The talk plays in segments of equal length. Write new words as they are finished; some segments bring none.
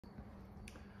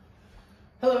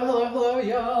Hello, hello, hello,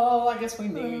 y'all. I guess we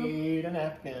need a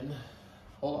napkin.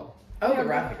 Hold on. Oh, they're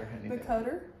right here. The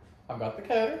cutter. I've got the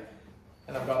cutter.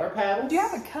 And I've got our paddles. Do you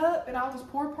have a cup and I'll just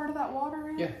pour part of that water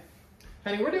in? Yeah.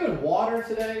 Honey, we're doing water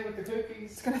today with the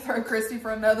cookies. It's going to throw Christy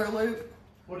for another loop.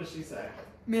 What does she say?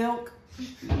 Milk.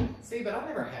 See, but I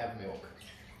never have milk.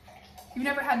 You've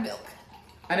never had milk?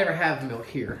 I never have milk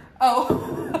here.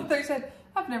 Oh, they said,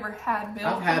 I've never had milk.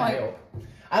 I've had milk.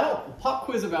 I don't, pop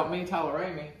quiz about me, Tyler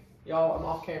Ramey. Y'all, I'm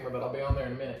off camera, but I'll be on there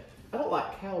in a minute. I don't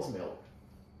like cow's milk.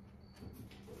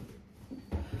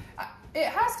 It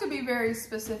has to be very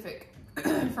specific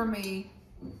for me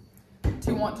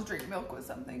to want to drink milk with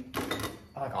something.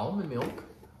 I like almond milk,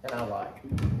 and I like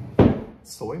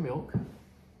soy milk.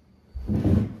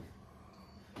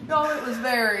 No, it was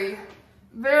very,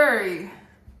 very,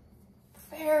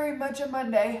 very much a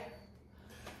Monday.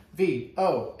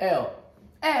 V-O-L-S.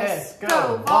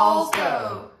 Go, Vols,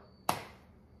 go.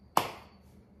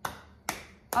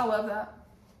 I love that.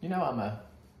 You know, I'm a,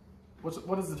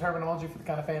 what is the terminology for the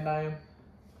kind of fan I am?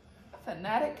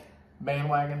 Fanatic?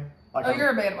 Bandwagon. Like oh,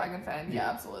 you're a bandwagon fan. Yeah,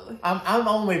 absolutely. I'm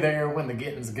only there when the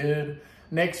getting's good.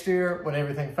 Next year, when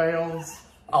everything fails,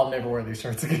 I'll never wear these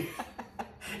shirts again.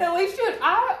 At least you would.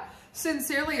 I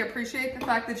sincerely appreciate the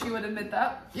fact that you would admit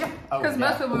that. Yeah. Because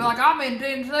most people be like, I'm a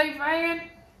Tennessee fan.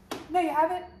 No, you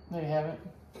haven't. No, you haven't.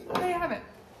 No, you haven't.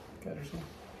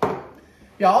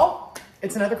 Y'all,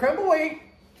 it's another crumble week.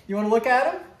 You want to look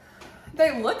at them?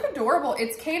 They look adorable.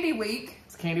 It's candy week.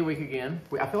 It's candy week again.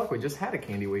 I feel like we just had a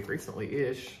candy week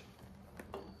recently-ish.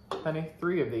 Honey,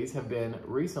 3 of these have been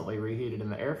recently reheated in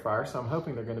the air fryer, so I'm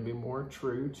hoping they're going to be more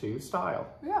true to style.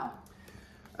 Yeah.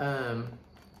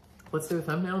 Let's do a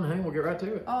thumbnail and honey, we'll get right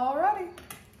to it. Alrighty.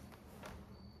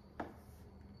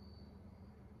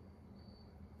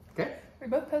 Okay. We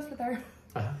both posted there.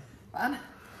 Uh-huh. Fine.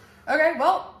 Okay,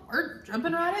 well, we're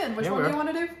jumping right in. Which one do you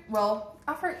want to do? Well,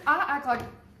 I act like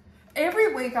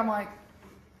every week I'm like,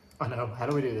 I know. How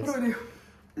do we do this? What do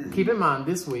we do? Keep in mind,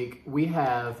 this week we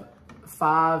have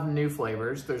 5 new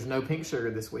flavors. There's no pink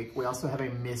sugar this week. We also have a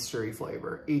mystery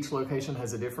flavor. Each location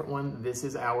has a different one. This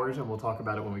is ours, and we'll talk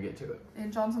about it when we get to it.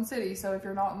 In Johnson City. So if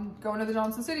you're not going to the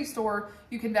Johnson City store,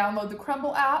 you can download the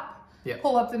Crumble app,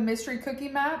 pull up the mystery cookie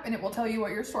map, and it will tell you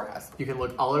what your store has. You can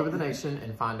look all over the nation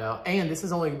and find out. And this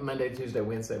is only Monday, Tuesday,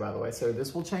 Wednesday, by the way. So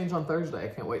this will change on Thursday. I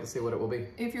can't wait to see what it will be.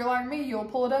 If you're like me, you'll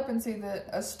pull it up and see that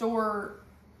a store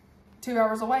 2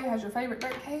 hours away has your favorite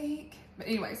birthday cake. But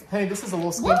anyways. Hey, this is a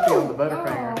little skimpy on the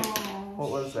Butterfinger.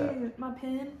 What was that? My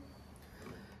pen.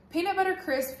 Peanut Butter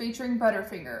Crisp featuring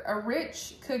Butterfinger. A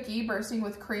rich cookie bursting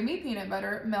with creamy peanut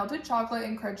butter, melted chocolate,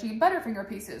 and crunchy Butterfinger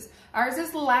pieces. Ours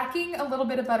is lacking a little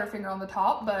bit of Butterfinger on the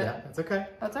top, but yeah, that's okay.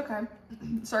 That's okay.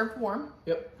 Served warm.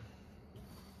 Yep.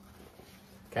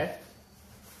 Okay.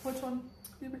 Which one?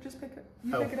 You would just pick it.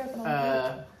 Pick it up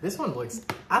and this one looks,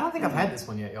 I don't think I've had this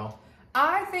one yet, y'all.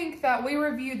 I think that we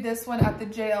reviewed this one at the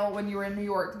jail when you were in New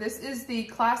York. This is the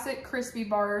classic crispy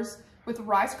bars with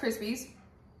Rice Krispies.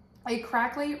 A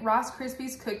crackly Rice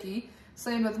Krispies cookie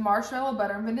slammed with marshmallow,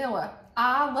 butter, and vanilla.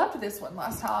 I loved this one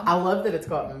last time. I love that it's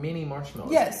got mini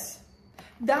marshmallows. Yes.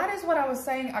 That is what I was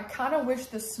saying. I kind of wish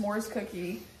the s'mores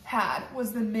cookie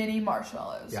was the mini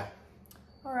marshmallows. Yeah.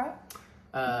 All right.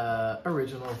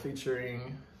 Original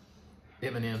featuring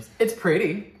M&M's. It's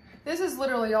pretty. This is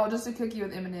literally all just a cookie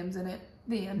with M&M's in it.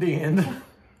 The end. The end.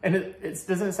 And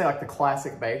doesn't it say like the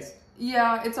classic base?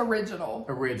 Yeah, it's original.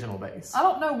 Original base. I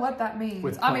don't know what that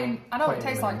means. I mean, I know what it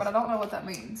tastes like, but I don't know what that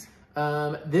means.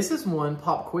 This is one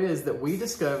pop quiz that we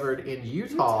discovered in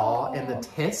Utah in the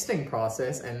testing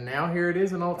process, and now here it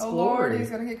is in all its glory. Lord, he's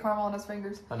gonna get caramel on his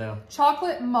fingers. I know.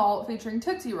 Chocolate malt featuring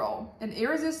Tootsie Roll. An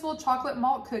irresistible chocolate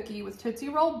malt cookie with Tootsie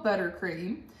Roll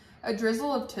buttercream, a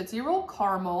drizzle of Tootsie Roll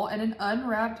caramel, and an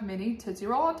unwrapped mini Tootsie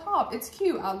Roll on top. It's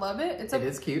cute. I love it. It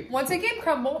is cute. Once again,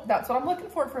 crumble. That's what I'm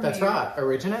looking for from you. That's right.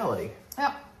 Originality.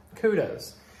 Yeah.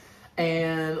 Kudos.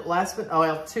 And last but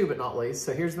not least,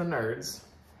 so here's the nerds.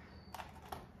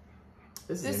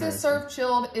 This is served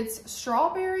chilled. It's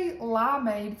strawberry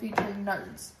limeade featuring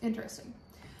nerds. Interesting.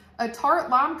 A tart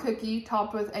lime cookie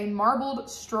topped with a marbled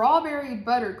strawberry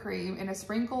buttercream and a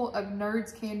sprinkle of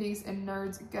Nerds candies and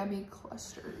Nerds gummy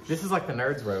clusters. This is like the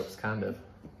Nerds ropes, kind of.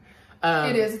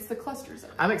 It is. It's the clusters.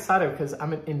 I'm excited because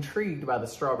I'm intrigued by the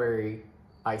strawberry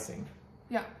icing.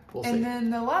 Yeah. We'll see. And then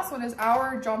the last one is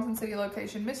our Johnson City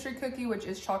location mystery cookie, which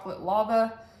is chocolate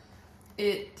lava.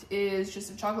 It is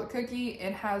just a chocolate cookie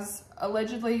and has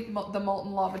allegedly the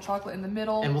molten lava chocolate in the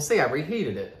middle. And we'll see. I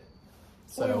reheated it.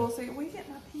 So we'll see. Will you get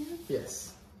my pen?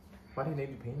 Yes. Why do you need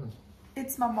your pen?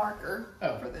 It's my marker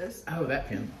for this. Oh, that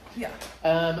pen. Yeah.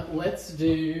 Let's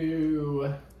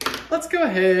do Let's go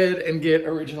ahead and get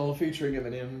original featuring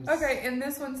M&Ms. Okay, and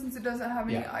this one, since it doesn't have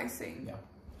any Yeah. icing. Yeah.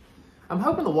 I'm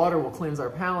hoping the water will cleanse our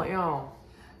palate, y'all.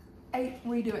 8,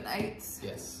 we do an 8s.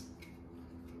 Yes.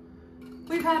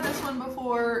 We've had this one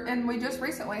before, and we just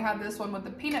recently had this one with the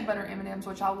peanut butter M&Ms,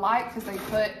 which I like because they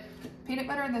put peanut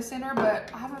butter in the center, but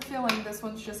I have a feeling this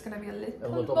one's just going to be a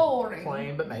little boring.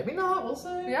 Plain, but maybe not. We'll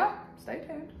see. Yeah, stay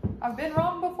tuned. I've been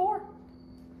wrong before.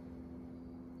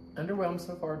 Underwhelmed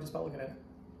so far just by looking at it.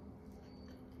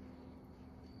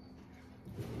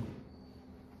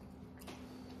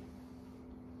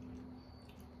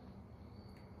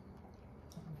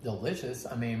 Delicious.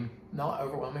 I mean, not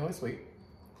overwhelmingly sweet.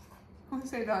 I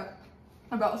say that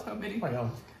about so many. I know.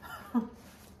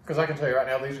 Because I can tell you right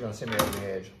now, these are going to send me over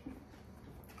the edge.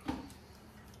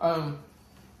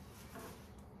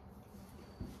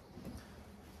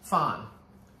 Fine.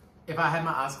 If I had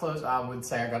my eyes closed, I would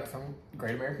say I got it from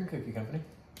Great American Cookie Company.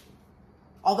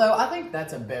 Although I think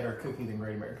that's a better cookie than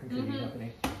Great American Cookie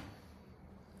Company.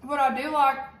 What I do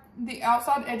like, the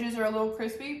outside edges are a little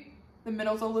crispy, the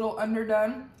middle's a little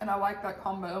underdone, and I like that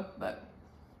combo, but.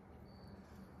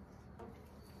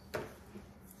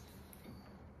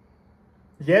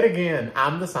 Yet again,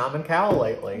 I'm the Simon Cowell I'm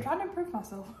lately. trying to improve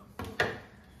myself.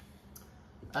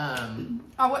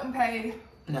 I wouldn't pay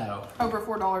No. over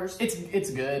 $4. It's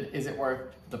good. Is it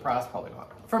worth the price? Probably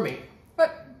not. For me.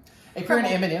 But If you're an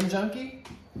M&M junkie,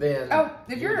 then if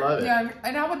you'd you're love it. yeah,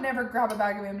 and I would never grab a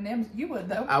bag of M&Ms. You would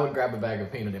though. I would grab a bag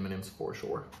of peanut M&Ms for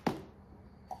sure.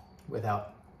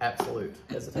 Without absolute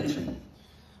hesitation.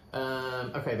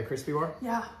 Okay, the crispy bar.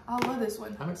 Yeah, I love this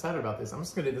one. I'm excited about this. I'm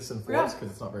just gonna do this in fours Yeah. because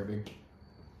it's not very big.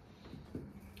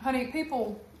 Honey,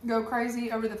 people go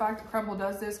crazy over the fact that Crumble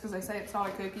does this because they say it's not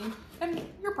a cookie. And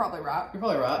you're probably right. You're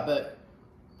probably right, but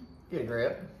get a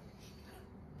grip.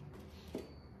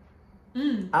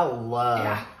 Let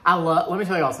me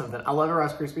tell y'all something. I love a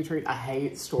Rice Krispie treat. I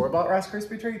hate store-bought Rice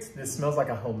Krispie treats. This smells like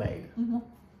a homemade.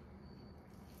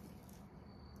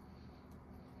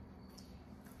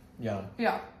 Yum.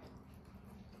 Yeah.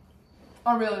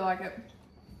 I really like it.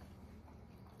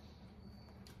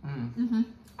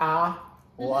 I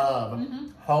love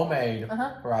homemade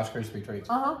Rice Krispie treats.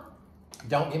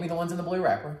 Don't give me the ones in the blue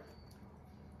wrapper.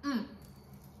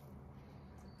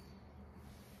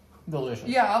 Delicious.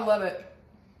 Yeah, I love it.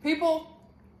 People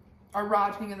are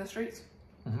rioting in the streets.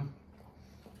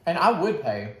 And I would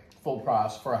pay full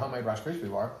price for a homemade Rice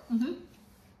Krispie bar.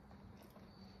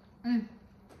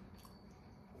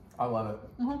 I love it.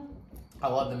 I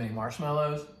love the mini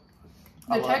marshmallows.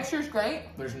 The texture's great.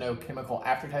 There's no chemical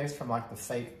aftertaste from like the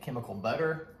fake chemical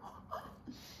butter.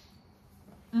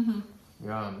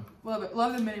 Yum. Love it.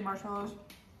 Love the mini marshmallows.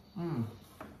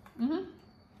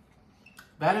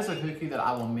 That is a cookie that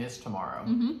I will miss tomorrow.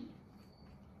 And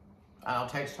I'll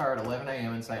text her at 11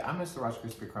 a.m. and say, I miss the Rice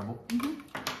Krispie Crumble.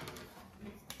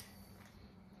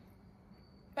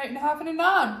 8.5 and a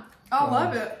 9. I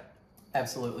love it.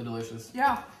 Absolutely delicious.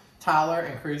 Yeah. Tyler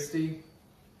and Christy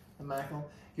and Michael,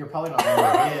 you're probably not going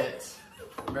to get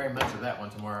very much of that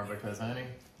one tomorrow because, honey,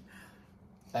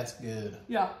 that's good.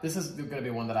 Yeah. This is going to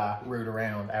be one that I root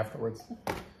around afterwards.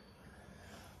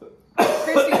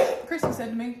 Christy said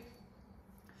to me,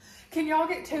 can y'all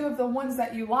get 2 of the ones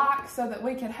that you like so that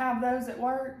we can have those at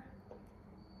work?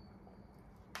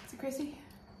 So, Christy?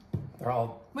 They're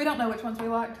all... We don't know which ones we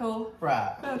like till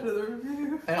right. after the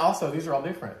review. And also, these are all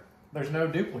different. There's no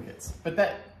duplicates. But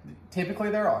that, typically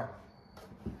there are.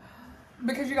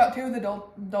 Because you got 2 of the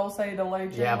Dulce de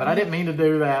Leche. Yeah, but I didn't mean to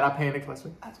do that. I panicked last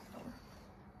week. That's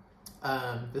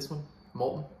over. This one,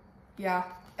 Molten. Yeah,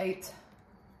 8.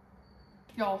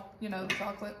 Y'all, you know the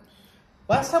chocolate.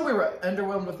 Last time we were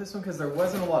underwhelmed with this one because there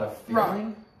wasn't a lot of filling.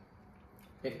 Right.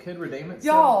 It could redeem itself.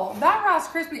 Y'all, that Rice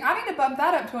Krispie, I need to bump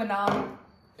that up to a 9.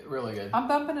 Really good. I'm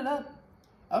bumping it up.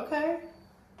 Okay.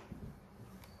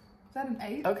 Is that an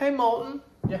 8? Okay, Molten.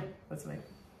 Yeah, that's an 8.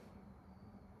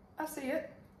 I see it.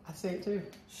 I see it too.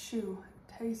 Shoo,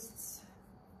 tastes.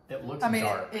 It looks I mean,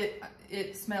 dark.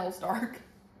 it smells dark.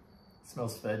 It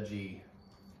smells fudgy.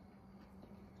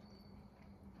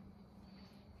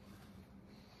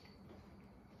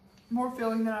 More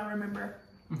filling than I remember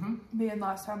being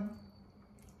last time.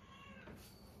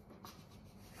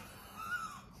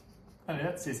 I mean,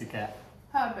 that's Sissy Cat.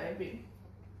 Hi, baby.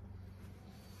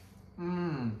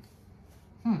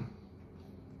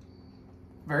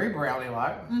 Very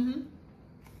brownie-like.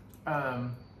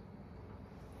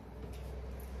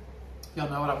 Y'all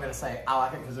know what I'm gonna say. I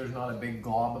like it because there's not a big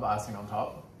glob of icing on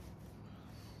top.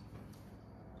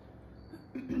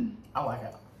 I like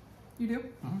it. You do?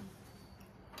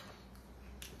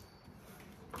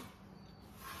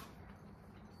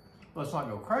 Let's not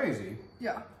go crazy.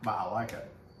 Yeah. But I like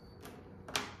it.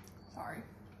 Sorry.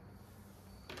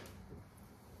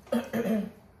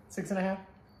 6.5?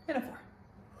 And a 4.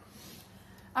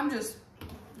 I'm just,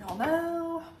 y'all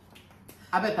know.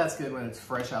 I bet that's good when it's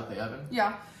fresh out the oven.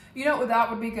 Yeah. You know what that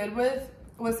would be good with?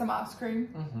 With some ice cream.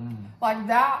 Mm-hmm. Like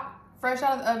that, fresh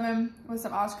out of the oven with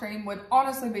some ice cream would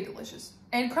honestly be delicious.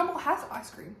 And crumble has ice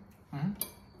cream. Mm-hmm.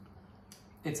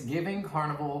 It's giving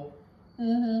carnival.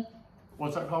 Mm-hmm.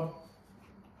 What's that called?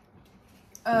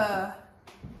 Hot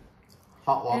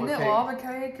lava cake. cake. Lava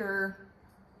cake or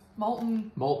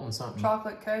molten something.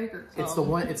 chocolate cake or something.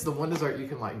 It's the one dessert you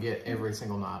can like get every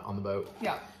single night on the boat.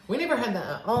 Yeah. We never had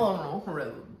that. Oh,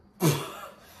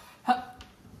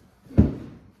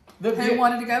 Who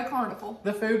wanted to go carnival?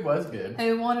 The food was good.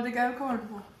 Who wanted to go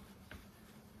carnival?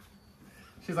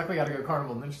 She's like, we gotta go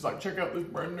carnival, and then she's like, check out this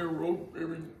brand new roll. Do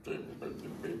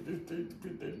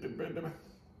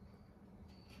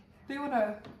you want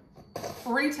to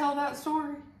retell that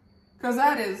story? Because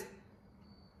that is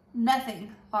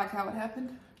nothing like how it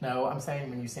happened. No, I'm saying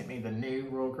when you sent me the new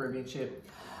Royal Caribbean ship.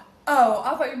 Oh,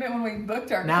 I thought you meant when we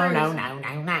booked our cruise.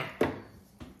 No.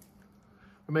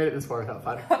 We made it this far without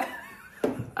fighting.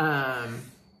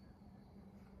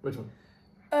 Which one?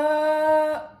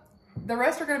 The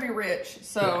rest are going to be rich,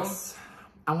 so. Yes.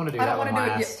 I want to do I that don't one want to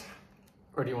do it last. yet.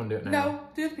 Or do you want to do it now? No,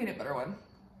 do the peanut butter one.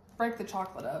 Break the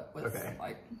chocolate up with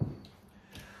like.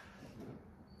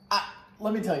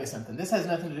 Let me tell you something. This has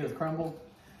nothing to do with crumble.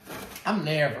 I'm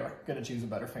never going to choose a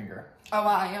Butterfinger Oh,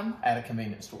 I am. at a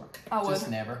convenience store. I would. Just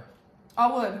never. I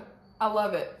would. I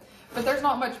love it. But there's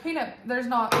not much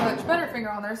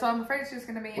Butterfinger on there, so I'm afraid it's just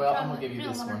going to be. Well, I'm going to give you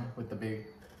this one with the big.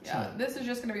 Yeah, chunk. this is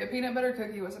just going to be a peanut butter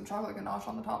cookie with some chocolate ganache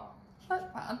on the top. That's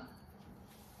fine.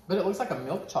 But it looks like a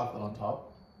milk chocolate on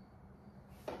top.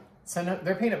 So no,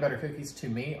 their peanut butter cookies to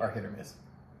me are hit or miss.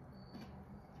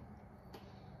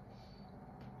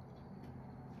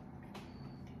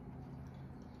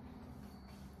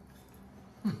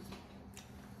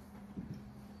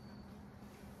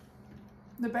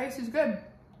 The base is good.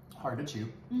 Hard to chew.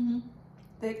 Mm-hmm.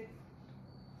 Thick.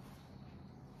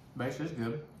 Base is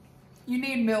good. You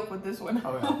need milk with this one.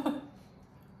 Oh yeah.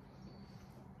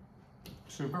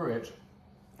 Super rich.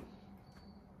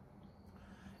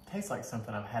 Tastes like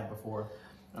something I've had before,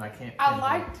 and I can't.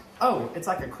 Oh, it's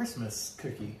like a Christmas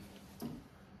cookie.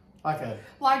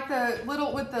 Like the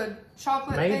little with the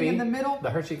chocolate thing in the middle.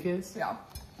 The Hershey Kiss. Yeah.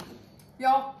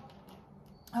 Y'all,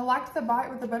 I liked the bite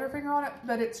with the Butterfinger on it,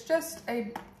 but it's just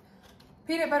a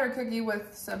peanut butter cookie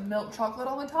with some milk chocolate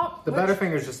on the top. The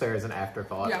Butterfinger's just there as an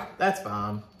afterthought. Yeah. That's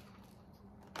fine.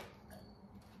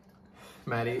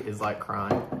 Maddie is like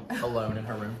crying alone in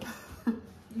her room.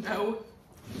 No.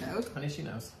 Honey, she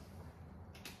knows.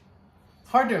 It's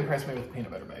hard to impress me with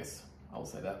peanut butter base. I will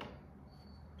say that.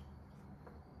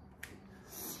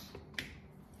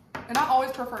 And I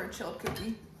always prefer a chilled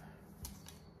cookie.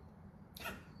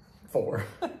 4.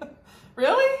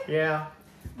 Really? Yeah.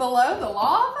 Below the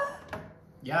lava?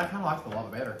 Yeah, I kind of like the lava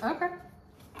better. Okay.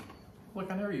 Look,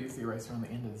 I never used the eraser on the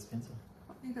end of this pencil.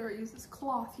 You better use this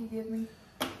cloth you give me.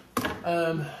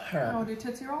 All You right. want to do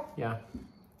Tootsie Roll? Yeah.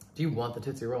 Do you want the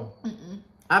Tootsie Roll? Mm-mm.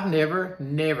 I've never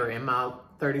in my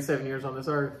 37 years on this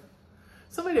earth.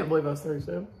 Somebody didn't believe I was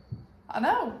 37. I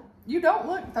know. You don't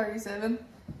look 37.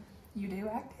 You do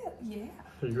act it. Yeah.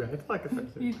 You act like a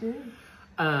 37. You do.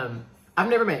 I've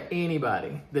never met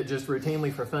anybody that just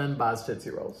routinely for fun buys Tootsie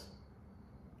Rolls.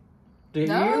 Do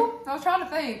No? you? I was trying to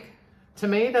think. To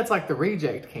me, that's like the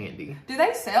reject candy. Do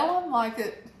they sell them like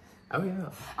it? Oh, yeah.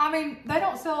 I mean, they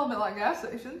don't sell them at like gas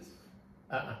stations.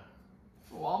 Uh-uh.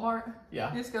 Walmart.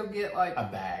 Yeah. You just go get like. A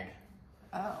bag.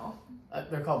 Oh.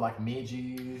 They're called like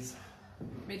midgies.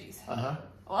 Midgies. Uh-huh.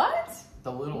 What?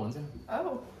 The little ones. Yeah.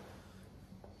 Oh.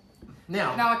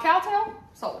 Now. Now a cowtail?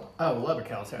 Sold. Oh, love a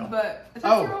cowtail. But a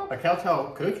Tootsie Roll? A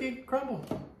cowtail cookie crumble.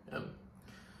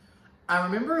 I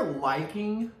remember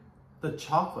liking the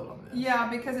chocolate on this. Yeah,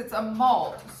 because it's a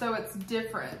malt, so it's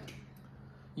different.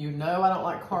 You know I don't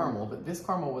like caramel, but this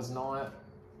caramel was not,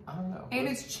 I don't know. And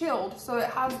it's chilled, so it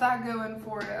has that going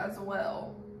for it as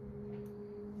well.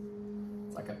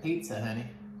 It's like a pizza, honey.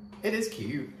 It is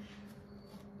cute.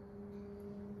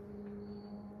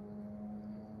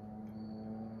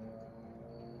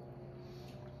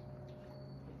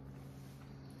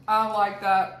 I like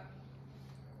that.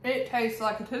 It tastes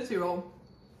like a Tootsie Roll.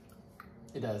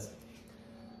 It does.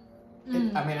 I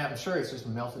mean, I'm sure it's just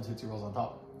melted Tootsie Rolls on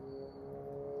top.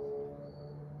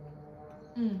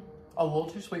 A little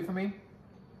too sweet for me,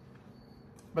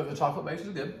 but the chocolate base is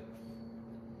good.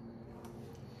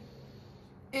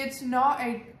 It's not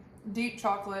a deep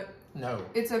chocolate. No.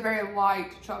 It's a very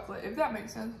light chocolate, if that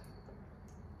makes sense.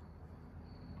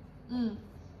 Mm.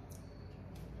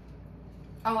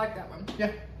 I like that one.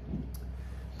 Yeah.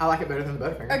 I like it better than the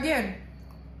Butterfinger. Again,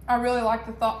 I really like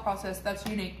the thought process. That's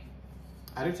unique.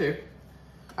 I do too.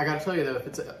 I gotta tell you though,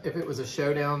 if it was a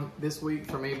showdown this week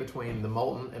for me between the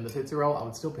Molten and the Tootsie Roll, I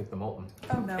would still pick the Molten.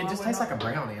 Oh no, it just tastes like a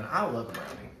brownie, and I love a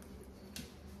brownie.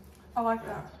 I like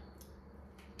that.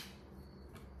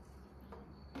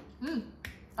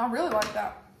 I really like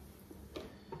that.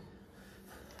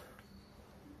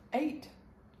 8.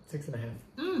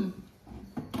 6.5.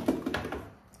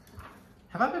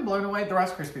 Have I been blown away? The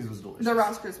Rice Krispies was delicious. The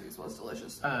Rice Krispies was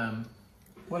delicious.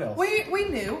 What else? We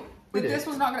knew that this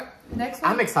was not gonna. Next week.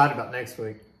 I'm excited about next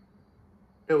week.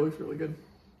 It looks really good.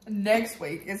 Next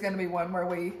week is gonna be one where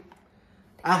we.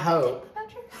 I hope.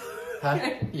 Huh?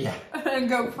 Yeah. And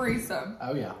go free some.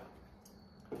 Oh yeah.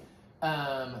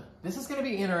 This is gonna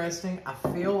be interesting. I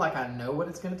feel like I know what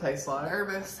it's gonna taste like.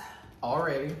 Nervous.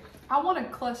 Already. I want a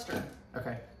cluster.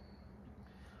 Okay.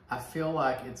 I feel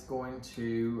like it's going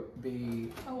to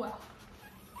be. Oh wow.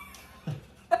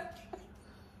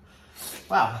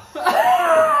 Wow.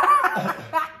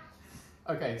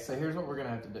 Okay, so here's what we're gonna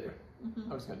have to do.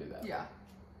 I'm just gonna do that. Yeah.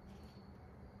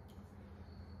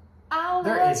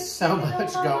 There is so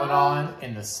much going on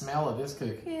in the smell of this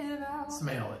cookie.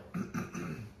 Smell it.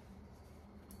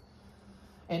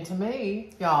 And to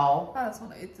me, y'all, I just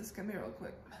want to eat this gummy real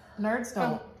quick. nerds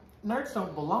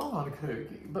don't belong on a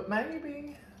cookie, but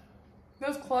maybe.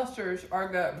 Those clusters are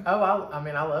good. Oh, I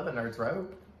mean, I love a Nerds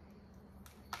rope.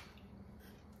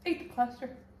 Eat the cluster.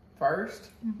 First.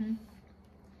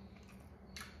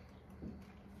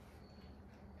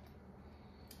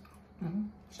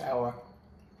 Sour.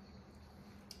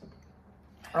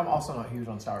 I'm also not huge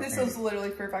on sour This candy. was literally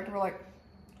Fear Factor. We're like,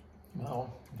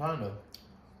 No, I'm trying to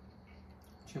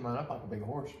chew mine up like a big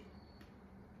horse.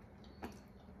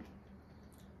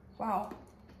 wow.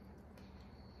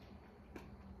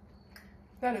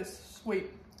 That is sweet.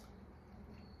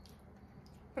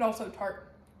 But also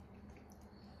tart.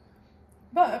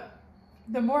 But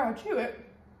the more I chew it,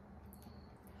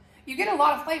 you get a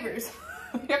lot of flavors.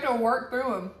 You have to work through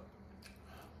them.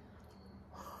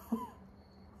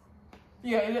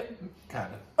 You ate it?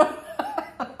 Kind of.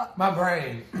 My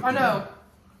brain. I know.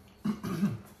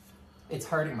 It's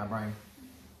hurting my brain.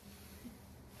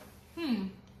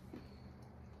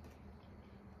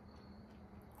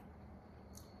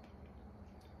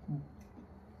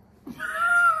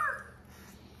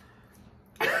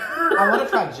 I want to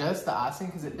try just the icing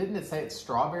because didn't say it's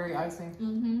strawberry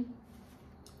icing?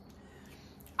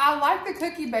 I like the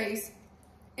cookie base.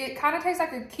 It kind of tastes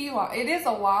like a key lime. It is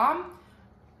a lime,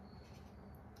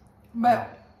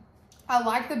 but I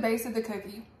like the base of the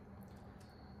cookie.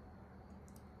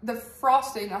 The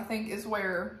frosting, I think, is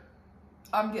where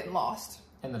I'm getting lost.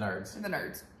 In the Nerds. In the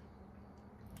Nerds.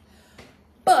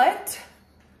 But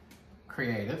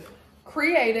Creative.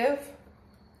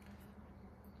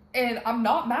 And I'm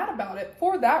not mad about it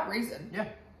for that reason. Yeah.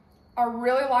 I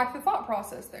really like the thought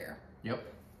process there. Yep.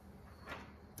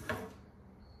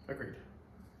 Agreed.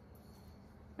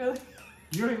 Really?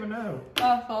 You don't even know.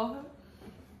 I saw it.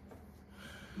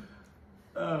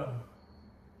 Oh.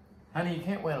 Honey, you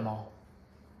can't win them all.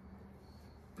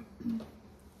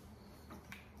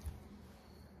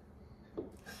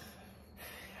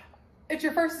 It's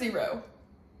your first 0.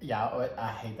 Yeah, I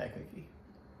hate that cookie.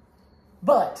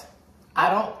 But I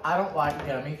don't like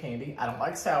gummy candy. I don't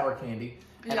like sour candy.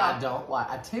 And Yeah.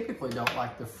 I typically don't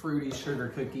like the fruity sugar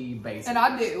cookie base. And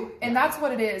I do. And that's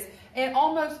what it is. And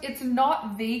it's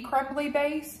not the crumbly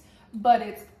base, but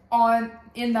it's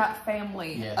in that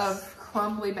family of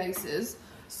crumbly bases,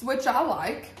 which I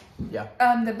like. Yeah.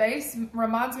 The base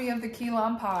reminds me of the key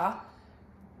lime pie.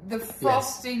 The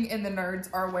frosting and the Nerds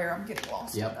are where I'm getting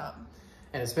lost. Yep.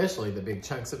 And especially the big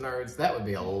chunks of Nerds. That would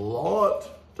be a lot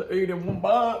to eat in one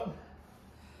bite.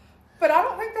 But I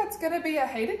don't think that's going to be a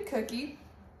hated cookie.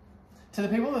 To the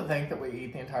people that think that we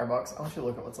eat the entire box, I want you to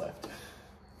look at what's left.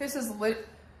 This is lit.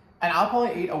 And I'll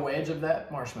probably eat a wedge of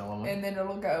that marshmallow one. And then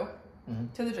it'll go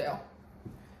to the jail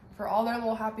for all their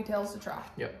little happy tails to try.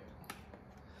 Yep.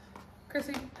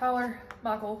 Chrissy, Tyler,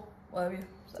 Michael, love you.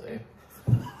 So,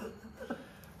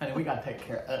 and we got to take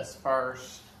care of us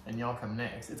first, and y'all come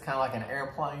next. It's kind of like an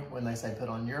airplane when they say put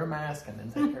on your mask and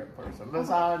then take care of the person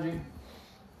beside you.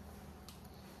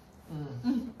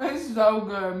 It's so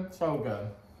good. So good.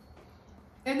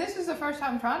 And this is the first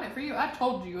time trying it for you. I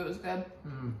told you it was good.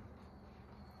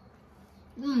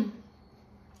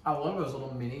 I love those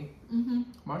little mini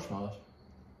marshmallows.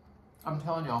 I'm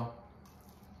telling y'all,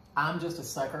 I'm just a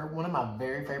sucker. One of my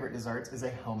very favorite desserts is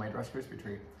a homemade Rice Krispie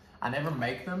treat. I never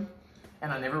make them,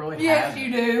 And I never really had. Yes,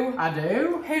 you do. I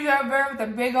do? He's over there with a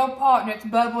big old pot and it's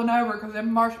bubbling over because of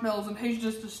marshmallows and he's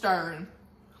just a stirring.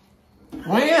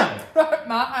 When? At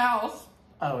my house.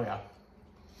 Oh, yeah.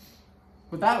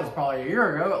 But that was probably a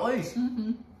year ago at least.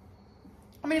 Mm-hmm.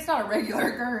 I mean, it's not a regular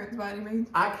occurrence by any means.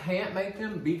 I can't make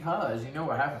them because you know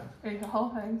what happened. Eat the whole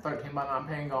thing. 13 by 9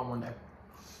 pan gone one day.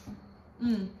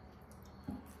 Mmm.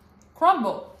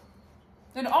 Crumble.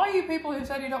 And all you people who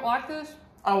said you don't like this.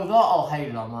 Oh, they'll all hate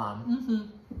it online. Mm-hmm.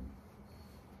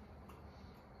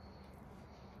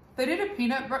 They did a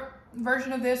peanut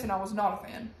version of this and I was not a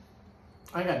fan.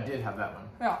 I think I did have that one.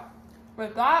 Yeah.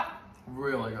 But that.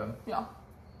 Really good. Yeah.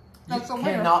 You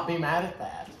cannot be mad at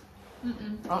that.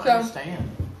 Mm-mm. I don't understand.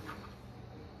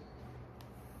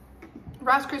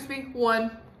 Rice Krispie,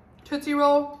 1. Tootsie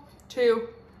Roll, 2.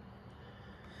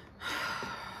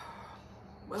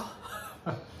 Well.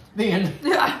 The end.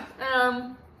 Yeah.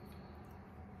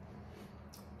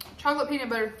 Chocolate Peanut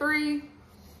Butter, 3.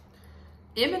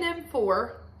 M&M,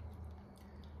 4.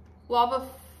 Nerds,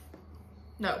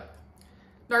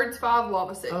 5.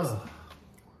 Lava, 6. Ugh.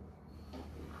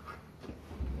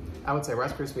 I would say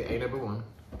Rice Krispie A number 1.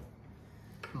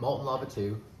 Molten Lava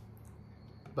 2.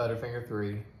 Butterfinger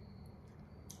 3.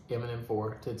 M&M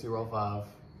 4. Tootsie Roll 5.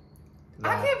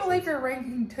 I can't believe you're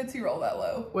ranking Tootsie Roll that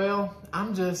low. Well, I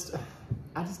just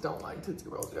don't like Tootsie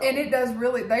Rolls, y'all. And it does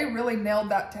really, they really nailed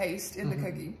that taste in the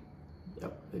cookie.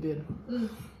 Yep, they did.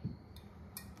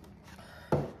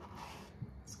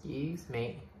 Excuse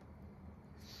me.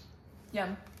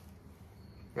 Yum.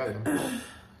 Got it.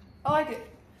 I like it.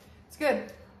 It's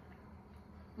good.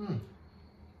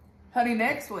 Honey,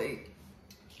 next week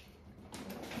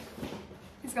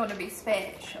is going to be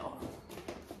special.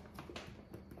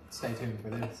 Stay tuned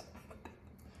for this.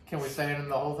 Can we stay in them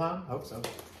the whole time? Hope so.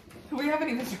 We haven't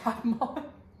even tried them on.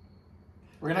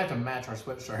 We're gonna have to match our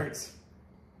sweatshirts.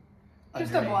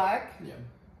 Just a black? Yeah.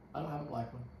 I don't have a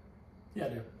black one. Yeah, I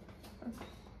do.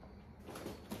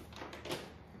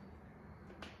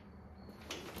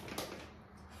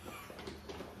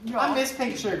 I miss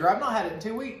pink sugar. I've not had it in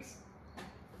 2 weeks.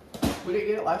 We didn't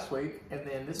get it last week, and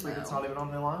then this week it's not even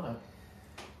on the lineup.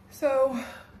 So,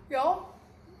 y'all,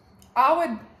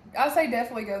 I'd say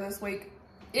definitely go this week,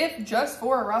 if just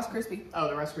for a Rice Krispie. Oh,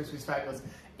 the Rice Krispie's fabulous.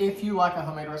 If you like a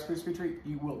homemade Rice Krispie treat,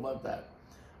 you will love that.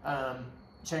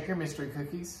 Check your mystery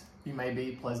cookies. You may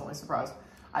be pleasantly surprised.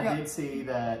 I did see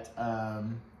that.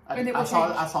 I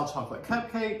saw chocolate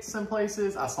cupcakes some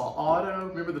places. I saw Auto.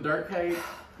 Remember the dirt cake?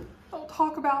 Don't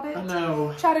talk about it. I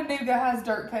know. Chattanooga has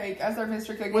dirt cake as their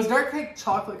mystery cookie. Was dirt cake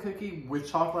chocolate cookie with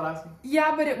chocolate icing?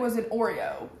 Yeah, but it was an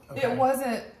Oreo. Okay. It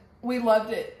wasn't. We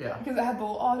loved it. Yeah. Because it had the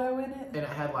little Auto in it. And it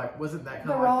had wasn't that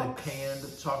kind of like the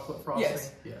canned chocolate frosting?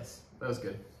 Yes. Yes. That was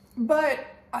good. But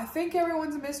I think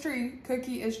everyone's mystery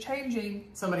cookie is changing.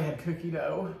 Somebody had cookie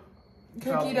dough.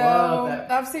 Cookie dough.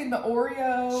 I've seen the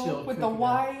Oreo with the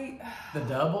white. The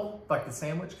double? Like the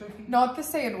sandwich cookie? Not the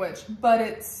sandwich, but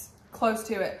it's close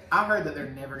to it. I heard that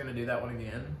they're never going to do that one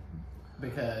again.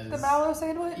 Because... The mallow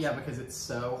sandwich? Yeah, because it's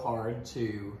so hard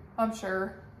to... I'm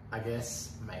sure. I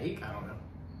guess make? I don't know.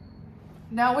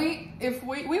 Now we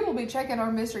will be checking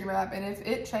our mystery map, and if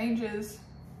it changes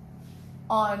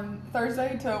on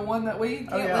Thursday to one that we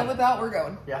can't live without, we're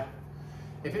going. Yeah.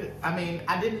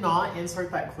 I did not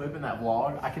insert that clip in that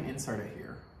vlog. I can insert it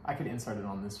here. I can insert it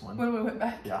on this one. When we went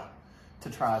back. Yeah. To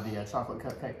try the chocolate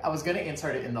cupcake. I was going to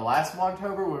insert it in the last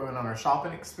Vlogtober. We went on our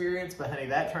shopping experience, but honey,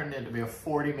 that turned into be a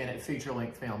 40-minute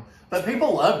feature-length film. But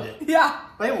people loved it. Yeah.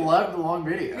 They loved the long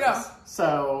videos. Yeah.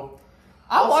 So...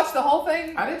 I watched the whole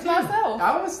thing myself.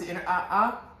 I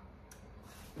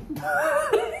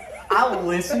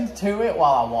listened to it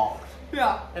while I walked.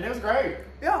 Yeah. And it was great.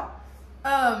 Yeah.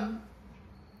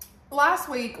 Last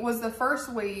week was the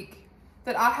first week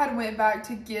that I had went back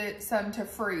to get some to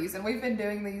freeze. And we've been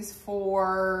doing these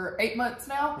for 8 months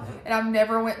now. Mm-hmm. And I've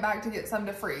never went back to get some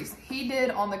to freeze. He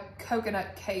did on the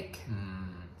coconut cake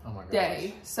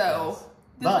day. So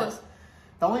this was...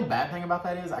 The only bad thing about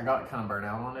that is I got kind of burnt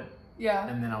out on it. Yeah.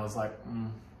 And then I was like,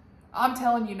 I'm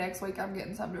telling you next week I'm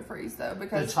getting some to freeze though,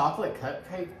 because the chocolate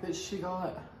cupcake that she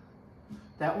got,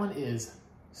 that one is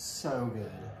so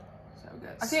good. So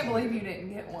good. I can't believe you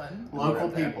didn't get one.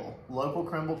 Local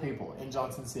Crumble people in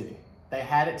Johnson City. They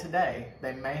had it today.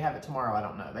 They may have it tomorrow. I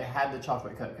don't know. They had the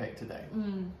chocolate cupcake today.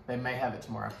 They may have it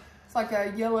tomorrow. It's like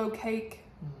a yellow cake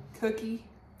cookie.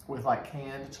 With like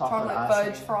canned chocolate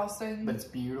icing, fudge frosting. But it's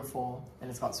beautiful and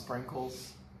it's got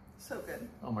sprinkles. So good.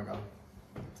 Oh my God.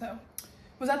 So,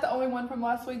 was that the only one from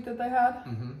last week that they had?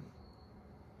 Mm-hmm.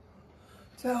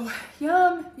 So,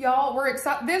 yum. Y'all, we're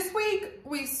excited. This week,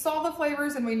 we saw the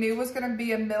flavors and we knew it was going to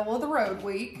be a middle of the road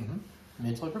week. Mm-hmm.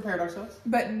 mentally prepared ourselves.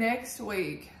 But next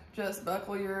week, just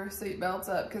buckle your seatbelts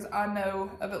up because I know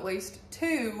of at least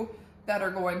 2 that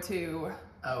are going to.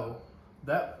 Oh,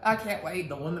 I can't wait.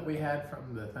 The one that we had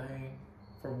from the thing,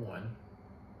 for one.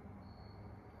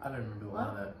 I don't remember the one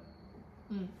of that.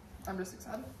 I'm just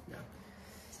excited. Yeah.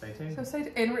 Stay tuned. So stay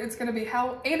tuned. And it's going to be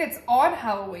and it's on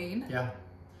Halloween. Yeah.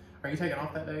 Are you taking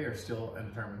off that day or still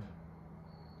undetermined?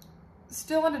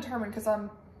 Still undetermined because I'm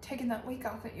taking that week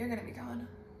off that you're going to be gone.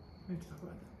 We need to talk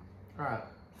about that. All right.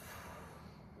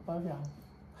 Love y'all.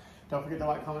 Don't forget to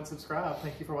like, comment, subscribe.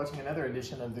 Thank you for watching another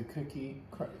edition of the Cookie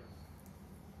Crumble.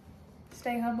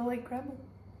 Stay humble, eat crumble.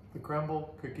 The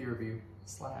Crumble Cookie Review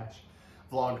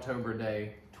 / Vlogtober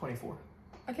Day 24.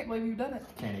 I can't believe you've done it.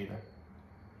 Can't either.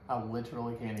 I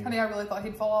literally can't either. Honey, I really thought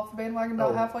he'd fall off the bandwagon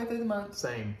about halfway through the month.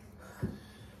 Same.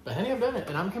 But honey, I've done it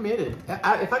and I'm committed.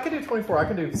 If I could do 24, I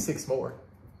could do 6 more.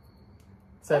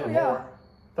 7 more.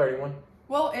 31.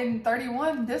 Well, in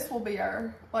 31, this will be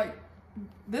our,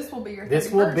 this will be your 31st.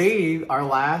 This will be our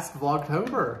last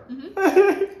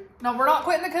Vlogtober. No, we're not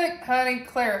quitting the cook. Honey,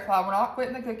 clarify. We're not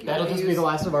quitting the cookie. That'll just be the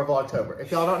last of our Vlogtober.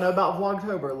 If y'all don't know about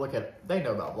Vlogtober, look at it. They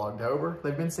know about Vlogtober.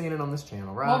 They've been seeing it on this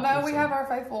channel, right? Well, no, we have our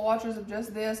faithful watchers of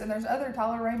just this, and there's other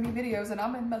Tyler Ramey videos, and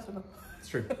I'm in most of them. It's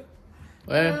true.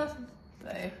 Well,